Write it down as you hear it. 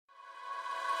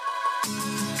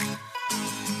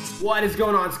What is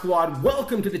going on, squad?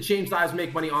 Welcome to the Change Lives,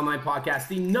 Make Money Online podcast,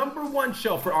 the #1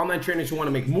 show for online trainers who want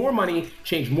to make more money,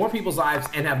 change more people's lives,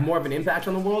 and have more of an impact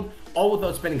on the world, all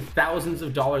without spending thousands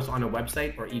of dollars on a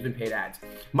website or even paid ads.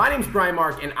 My name's Brian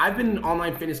Mark, and I've been an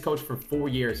online fitness coach for 4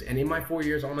 years. And in my 4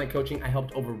 years online coaching, I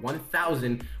helped over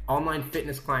 1,000 online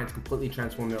fitness clients completely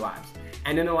transform their lives.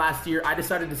 And in the last year, I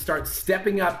decided to start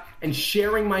stepping up and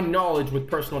sharing my knowledge with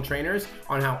personal trainers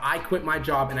on how I quit my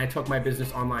job and I took my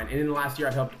business online. And in the last year,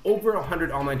 I've helped over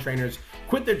 100 online trainers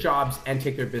quit their jobs and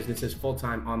take their businesses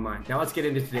full-time online. Now let's get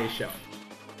into today's show.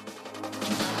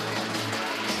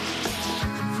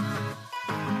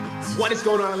 What is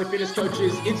going on, online fitness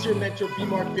coaches? It's your mentor, B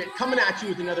Mark Fit, coming at you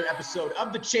with another episode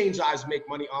of the Change Lives, Make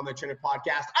Money Online Trainer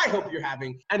podcast. I hope you're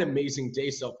having an amazing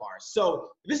day so far. So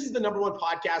this is the #1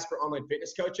 podcast for online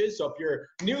fitness coaches. So if you're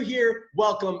new here,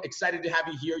 welcome. Excited to have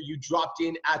you here. You dropped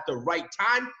in at the right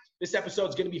time. This episode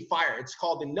is going to be fire. It's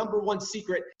called the #1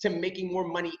 secret to making more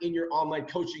money in your online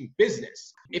coaching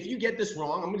business. If you get this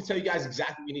wrong, I'm going to tell you guys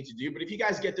exactly what you need to do. But if you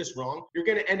guys get this wrong, you're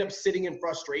going to end up sitting in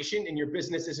frustration and your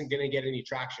business isn't going to get any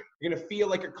traction. You're going to feel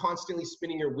like you're constantly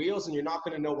spinning your wheels and you're not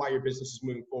going to know why your business is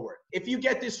moving forward. If you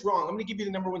get this wrong, I'm going to give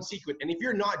you the #1 secret. And if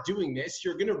you're not doing this,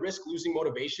 you're going to risk losing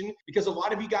motivation because a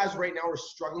lot of you guys right now are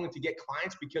struggling to get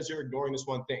clients because you're ignoring this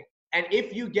one thing. And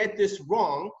if you get this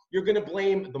wrong, you're going to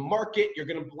blame the market. You're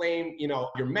going to blame,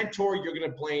 your mentor. You're going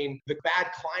to blame the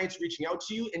bad clients reaching out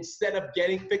to you instead of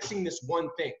fixing this one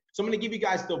thing. So I'm going to give you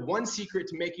guys the one secret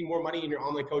to making more money in your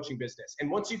online coaching business. And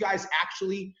once you guys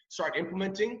actually start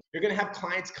implementing, you're going to have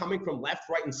clients coming from left,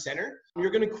 right, and center.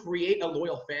 You're going to create a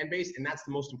loyal fan base. And that's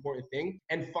the most important thing.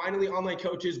 And finally, online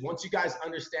coaches, once you guys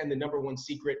understand the #1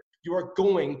 secret, you are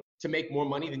going to make more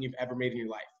money than you've ever made in your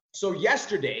life. So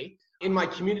yesterday, in my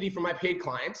community for my paid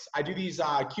clients, I do these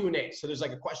Q&As. So there's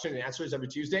like a question and answers every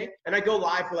Tuesday. And I go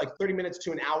live for like 30 minutes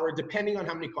to an hour, depending on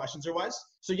how many questions there was.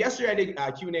 So yesterday I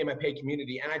did Q&A in my paid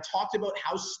community, and I talked about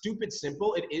how stupid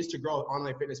simple it is to grow an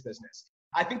online fitness business.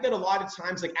 I think that a lot of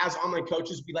times, like as online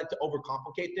coaches, we like to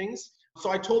overcomplicate things.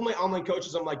 So I told my online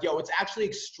coaches, I'm like, yo, it's actually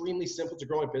extremely simple to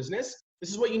grow a business.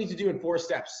 This is what you need to do in 4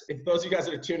 steps. If those of you guys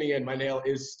that are tuning in, my nail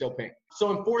is still pink.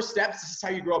 So in 4 steps, this is how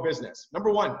you grow a business.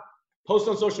 #1, post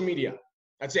on social media.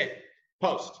 That's it.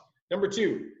 Post. #2,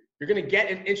 you're going to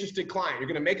get an interested client. You're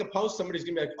going to make a post. Somebody's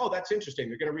going to be like, oh, that's interesting.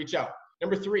 You're going to reach out.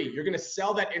 #3, you're going to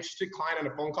sell that interested client on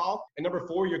a phone call. And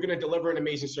 #4, you're going to deliver an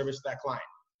amazing service to that client.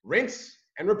 Rinse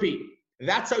and repeat.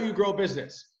 That's how you grow a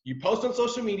business. You post on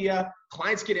social media,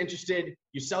 clients get interested,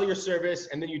 you sell your service,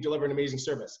 and then you deliver an amazing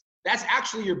service. That's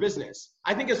actually your business.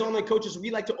 I think as online coaches, we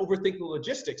like to overthink the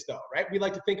logistics though, right? We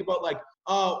like to think about like,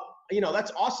 oh,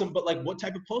 that's awesome, but like what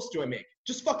type of post do I make?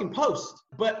 Just fucking post.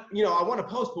 But, I want to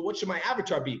post, but what should my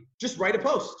avatar be? Just write a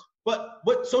post. But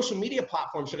what social media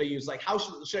platform should I use? Like how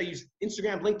should I use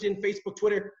Instagram, LinkedIn, Facebook,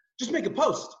 Twitter? Just make a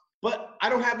post. But I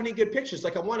don't have any good pictures.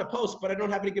 Like I want to post, but I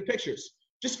don't have any good pictures.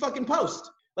 Just fucking post.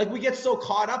 Like we get so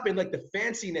caught up in like the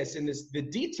fanciness and the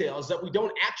details that we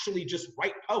don't actually just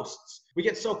write posts. We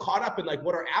get so caught up in like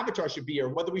what our avatar should be or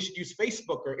whether we should use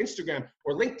Facebook or Instagram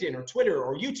or LinkedIn or Twitter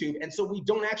or YouTube. And so we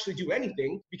don't actually do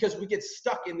anything because we get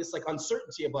stuck in this like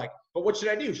uncertainty of like, but what should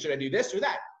I do? Should I do this or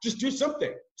that? Just do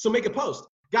something. So make a post.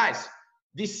 Guys,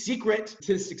 the secret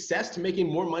to success, to making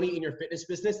more money in your fitness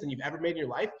business than you've ever made in your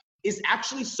life is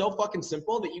actually so fucking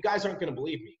simple that you guys aren't going to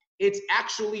believe me. It's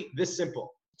actually this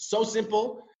simple. So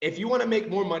simple. If you want to make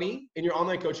more money in your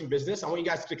online coaching business, I want you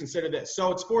guys to consider this.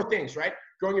 So it's 4 things, right?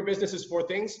 Growing your business is 4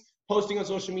 things. Posting on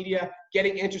social media,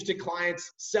 getting interested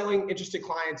clients, selling interested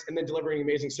clients, and then delivering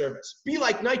amazing service. Be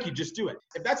like Nike, just do it.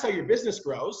 If that's how your business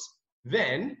grows,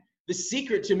 then the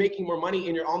secret to making more money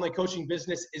in your online coaching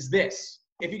business is this.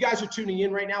 If you guys are tuning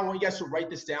in right now, I want you guys to write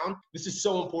this down. This is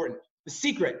so important. The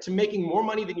secret to making more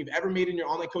money than you've ever made in your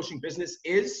online coaching business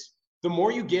is the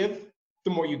more you give,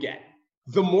 the more you get.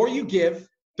 The more you give,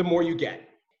 the more you get.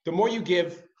 The more you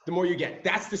give, the more you get.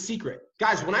 That's the secret.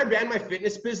 Guys, when I ran my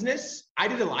fitness business, I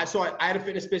did it live. So I had a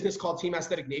fitness business called Team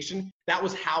Aesthetic Nation. That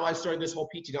was how I started this whole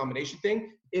PT domination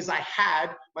thing, is I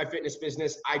had my fitness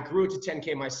business. I grew it to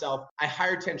 10K myself. I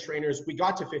hired 10 trainers. We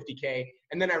got to 50K.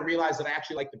 And then I realized that I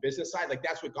actually liked the business side. Like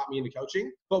that's what got me into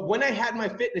coaching. But when I had my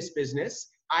fitness business,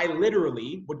 I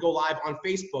literally would go live on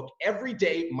Facebook every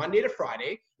day, Monday to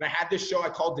Friday. And I had this show I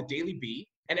called The Daily Bee.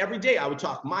 And every day I would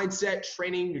talk mindset,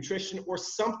 training, nutrition, or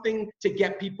something to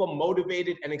get people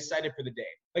motivated and excited for the day.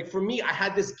 Like for me, I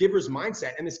had this giver's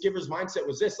mindset, and this giver's mindset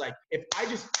was this, like, if I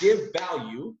just give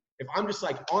value, if I'm just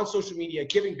like on social media,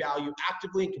 giving value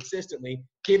actively and consistently,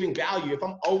 giving value, if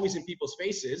I'm always in people's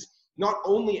faces, not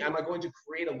only am I going to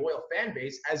create a loyal fan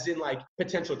base, as in like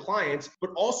potential clients,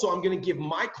 but also I'm going to give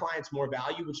my clients more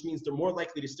value, which means they're more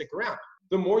likely to stick around.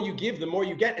 The more you give, the more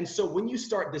you get. And so when you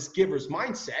start this giver's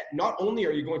mindset, not only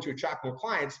are you going to attract more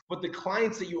clients, but the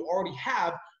clients that you already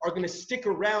have are going to stick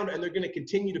around and they're going to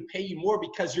continue to pay you more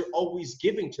because you're always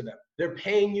giving to them. They're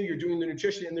paying you, you're doing the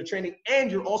nutrition and the training,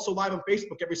 and you're also live on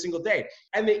Facebook every single day.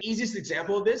 And the easiest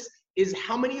example of this is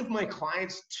how many of my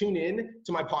clients tune in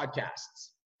to my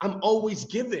podcasts. I'm always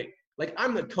giving. Like,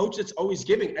 I'm the coach that's always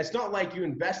giving. It's not like you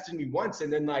invest in me once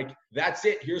and then like, that's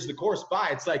it, here's the course, bye.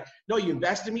 It's like, no, you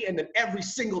invest in me and then every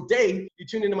single day you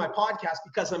tune into my podcast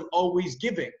because I'm always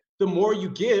giving. The more you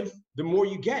give, the more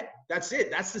you get. That's it.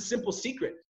 That's the simple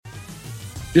secret.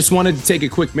 Just wanted to take a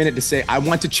quick minute to say, I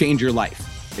want to change your life.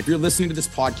 If you're listening to this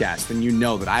podcast, then you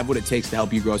know that I have what it takes to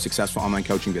help you grow a successful online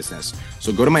coaching business.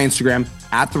 So go to my Instagram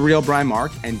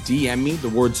 @TheRealBrianMark and DM me the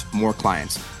words more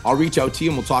clients. I'll reach out to you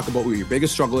and we'll talk about what your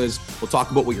biggest struggle is. We'll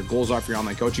talk about what your goals are for your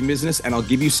online coaching business, and I'll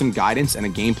give you some guidance and a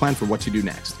game plan for what to do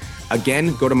next.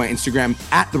 Again, go to my Instagram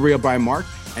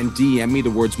 @TheRealBrianMark and DM me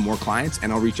the words more clients,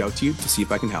 and I'll reach out to you to see if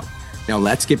I can help. Now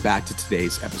let's get back to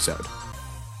today's episode.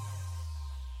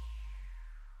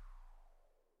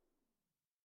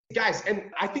 Guys, and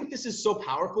I think this is so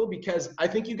powerful because I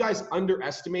think you guys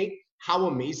underestimate how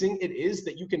amazing it is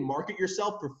that you can market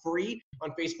yourself for free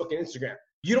on Facebook and Instagram.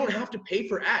 You don't have to pay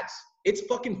for ads. It's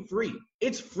fucking free.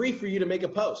 It's free for you to make a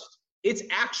post. It's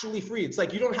actually free. It's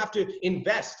like you don't have to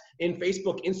invest in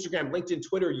Facebook, Instagram, LinkedIn,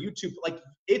 Twitter, YouTube. Like,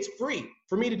 it's free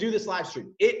for me to do this live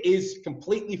stream. It is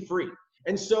completely free.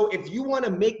 And so if you want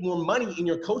to make more money in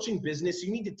your coaching business,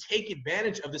 you need to take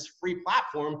advantage of this free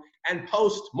platform and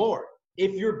post more.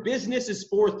 If your business is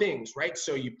 4 things, right?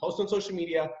 So you post on social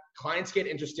media, clients get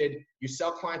interested, you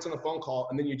sell clients on a phone call,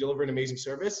 and then you deliver an amazing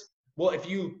service. Well, if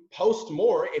you post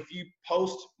more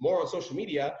on social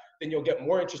media, then you'll get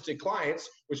more interested clients,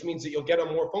 which means that you'll get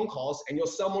on more phone calls and you'll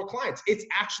sell more clients. It's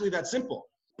actually that simple.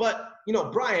 But,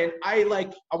 Brian, I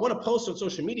want to post on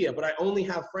social media, but I only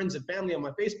have friends and family on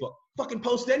my Facebook. Fucking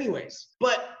post anyways.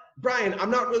 But Brian,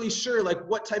 I'm not really sure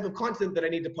what type of content that I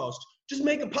need to post. Just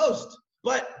make a post.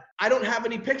 But I don't have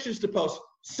any pictures to post.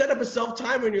 Set up a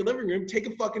self-timer in your living room, take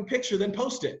a fucking picture, then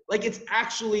post it. It's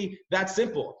actually that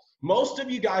simple. Most of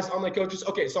you guys, online coaches,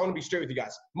 okay, so I want to be straight with you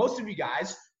guys. Most of you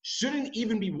guys shouldn't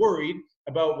even be worried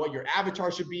about what your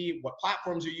avatar should be, what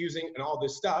platforms you're using, and all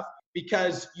this stuff,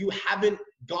 because you haven't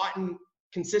gotten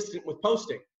consistent with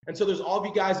posting. And so there's all of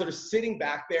you guys that are sitting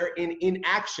back there in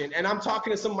inaction. And I'm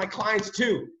talking to some of my clients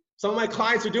too. Some of my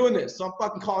clients are doing this, so I'm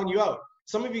fucking calling you out.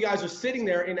 Some of you guys are sitting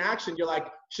there in action. You're like,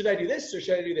 should I do this or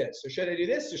should I do this? Or should I do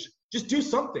this? Or just do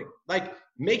something.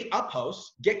 Make a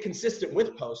post, get consistent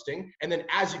with posting, and then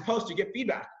as you post, you get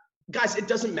feedback. Guys, it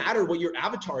doesn't matter what your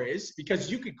avatar is because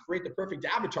you could create the perfect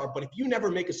avatar, but if you never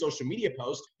make a social media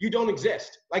post, you don't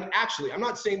exist. Actually, I'm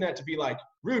not saying that to be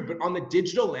rude, but on the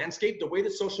digital landscape, the way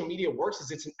that social media works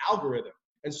is it's an algorithm.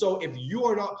 And so if you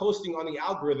are not posting on the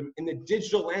algorithm in the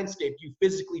digital landscape, you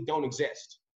physically don't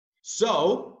exist.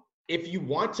 So if you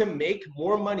want to make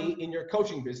more money in your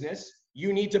coaching business,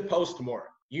 you need to post more.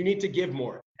 You need to give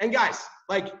more. And guys,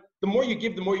 the more you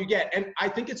give, the more you get. And I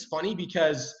think it's funny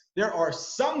because there are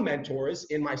some mentors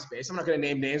in my space. I'm not going to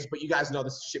name names, but you guys know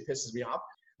this shit pisses me off.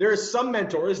 There are some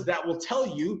mentors that will tell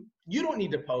you, you don't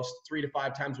need to post 3 to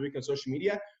 5 times a week on social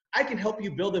media. I can help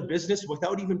you build a business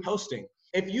without even posting.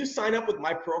 If you sign up with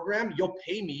my program, you'll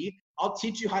pay me. I'll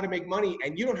teach you how to make money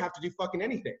and you don't have to do fucking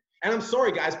anything. And I'm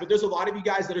sorry, guys, but there's a lot of you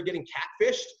guys that are getting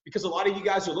catfished because a lot of you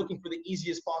guys are looking for the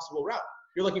easiest possible route.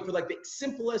 You're looking for the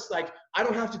simplest, I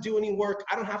don't have to do any work.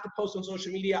 I don't have to post on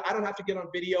social media. I don't have to get on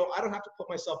video. I don't have to put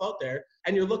myself out there.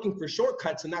 And you're looking for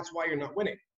shortcuts, and that's why you're not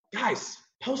winning. Guys,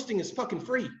 posting is fucking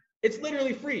free. It's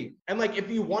literally free. And if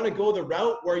you want to go the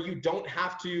route where you don't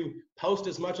have to post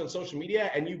as much on social media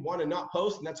and you want to not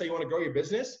post and that's how you want to grow your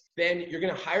business, then you're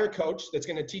going to hire a coach that's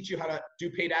going to teach you how to do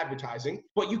paid advertising,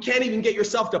 but you can't even get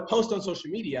yourself to post on social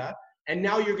media. And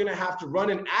now you're going to have to run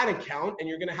an ad account and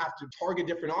you're going to have to target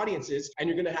different audiences and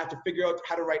you're going to have to figure out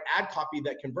how to write ad copy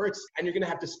that converts and you're going to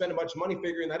have to spend a bunch of money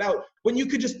figuring that out when you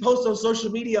could just post on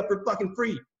social media for fucking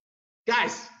free.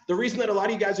 Guys, the reason that a lot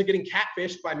of you guys are getting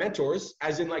catfished by mentors,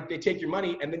 as in they take your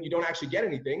money and then you don't actually get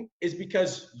anything, is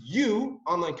because you,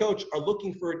 online coach, are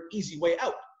looking for an easy way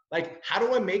out. How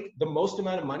do I make the most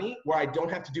amount of money where I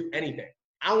don't have to do anything?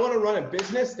 I want to run a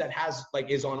business that has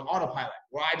is on autopilot,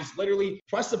 where I just literally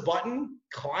press a button,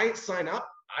 clients sign up,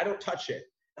 I don't touch it.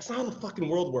 That's not how the fucking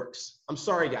world works. I'm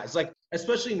sorry, guys.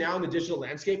 Especially now in the digital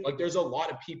landscape, there's a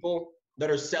lot of people that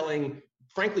are selling,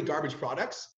 frankly, garbage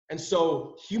products. And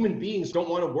so human beings don't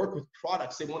want to work with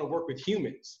products. They want to work with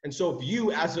humans. And so if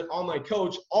you as an online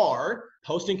coach are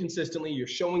posting consistently, you're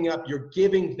showing up, you're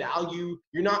giving value,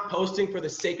 you're not posting for the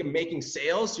sake of making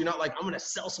sales. You're not like, I'm going to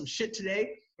sell some shit today.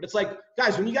 But it's like,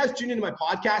 guys, when you guys tune into my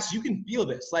podcast, you can feel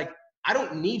this. Like, I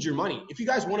don't need your money. If you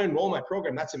guys want to enroll in my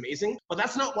program, that's amazing. But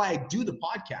that's not why I do the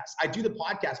podcast. I do the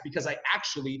podcast because I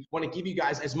actually want to give you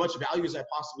guys as much value as I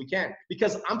possibly can,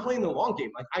 because I'm playing the long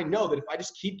game. Like, I know that if I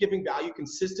just keep giving value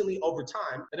consistently over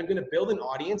time, that I'm going to build an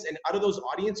audience. And out of those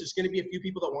audience, there's going to be a few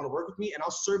people that want to work with me, and I'll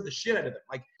serve the shit out of them.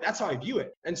 Like, that's how I view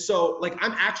it. And so, like,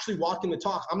 I'm actually walking the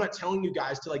talk. I'm not telling you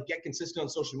guys to like get consistent on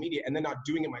social media and then not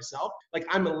doing it myself. Like,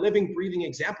 I'm a living, breathing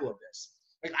example of this.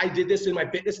 Like, I did this in my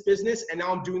fitness business, and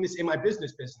now I'm doing this in my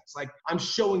business. Like, I'm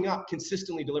showing up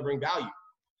consistently, delivering value.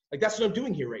 Like, that's what I'm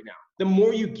doing here right now. The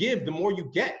more you give, the more you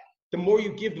get. The more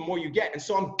you give, the more you get. And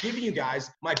so I'm giving you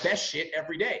guys my best shit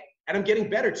every day. And I'm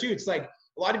getting better too. It's like,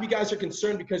 a lot of you guys are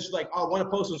concerned because you're like, oh, I want to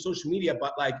post on social media,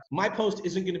 but like, my post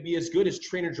isn't going to be as good as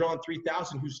Trainer Drawn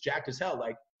 3000, who's jacked as hell.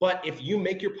 Like, but if you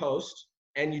make your post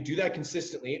and you do that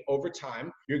consistently over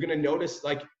time, you're going to notice,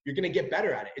 like, you're going to get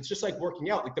better at it. It's just like working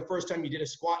out. Like, the first time you did a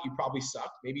squat, you probably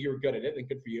sucked. Maybe you were good at it, then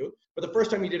good for you. But the first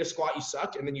time you did a squat, you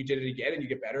sucked, and then you did it again and you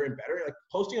get better and better. Like,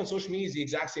 posting on social media is the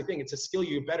exact same thing. It's a skill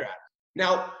you get better at.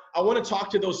 Now, I want to talk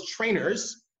to those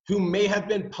trainers who may have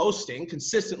been posting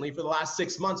consistently for the last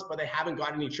 6 months, but they haven't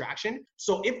gotten any traction.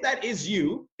 So if that is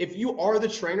you, if you are the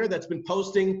trainer that's been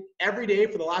posting every day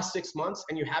for the last 6 months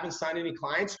and you haven't signed any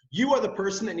clients, you are the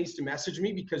person that needs to message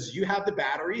me, because you have the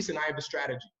batteries and I have the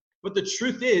strategy. But the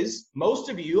truth is, most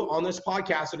of you on this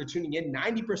podcast that are tuning in,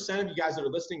 90% of you guys that are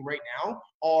listening right now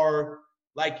are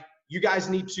like, you guys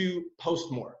need to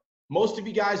post more. Most of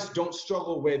you guys don't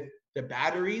struggle with the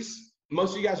batteries.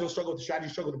 Most of you guys don't struggle with the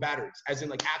strategy, struggle with the batteries, as in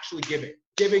like actually giving.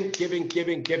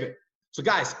 So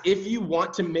guys, if you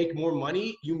want to make more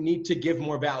money, you need to give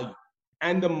more value.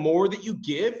 And the more that you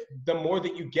give, the more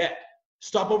that you get.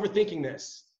 Stop overthinking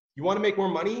this. You want to make more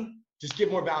money? Just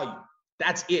give more value.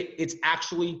 That's it. It's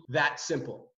actually that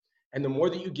simple. And the more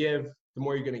that you give, the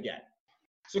more you're going to get.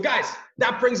 So guys,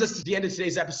 that brings us to the end of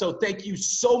today's episode. Thank you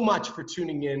so much for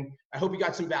tuning in. I hope you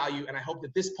got some value, and I hope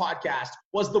that this podcast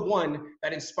was the one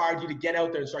that inspired you to get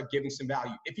out there and start giving some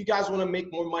value. If you guys want to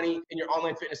make more money in your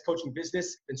online fitness coaching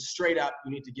business, then straight up,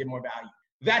 you need to give more value.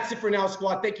 That's it for now,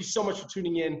 squad. Thank you so much for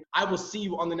tuning in. I will see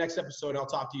you on the next episode. I'll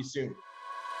talk to you soon.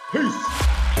 Peace.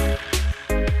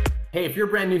 Hey, if you're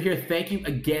brand new here, thank you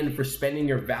again for spending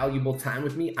your valuable time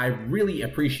with me. I really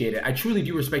appreciate it. I truly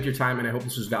do respect your time, and I hope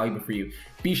this was valuable for you.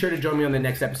 Be sure to join me on the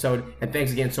next episode, and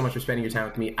thanks again so much for spending your time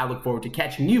with me. I look forward to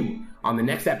catching you on the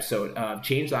next episode of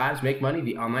Change Lives, Make Money,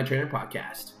 the Online Trainer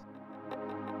Podcast.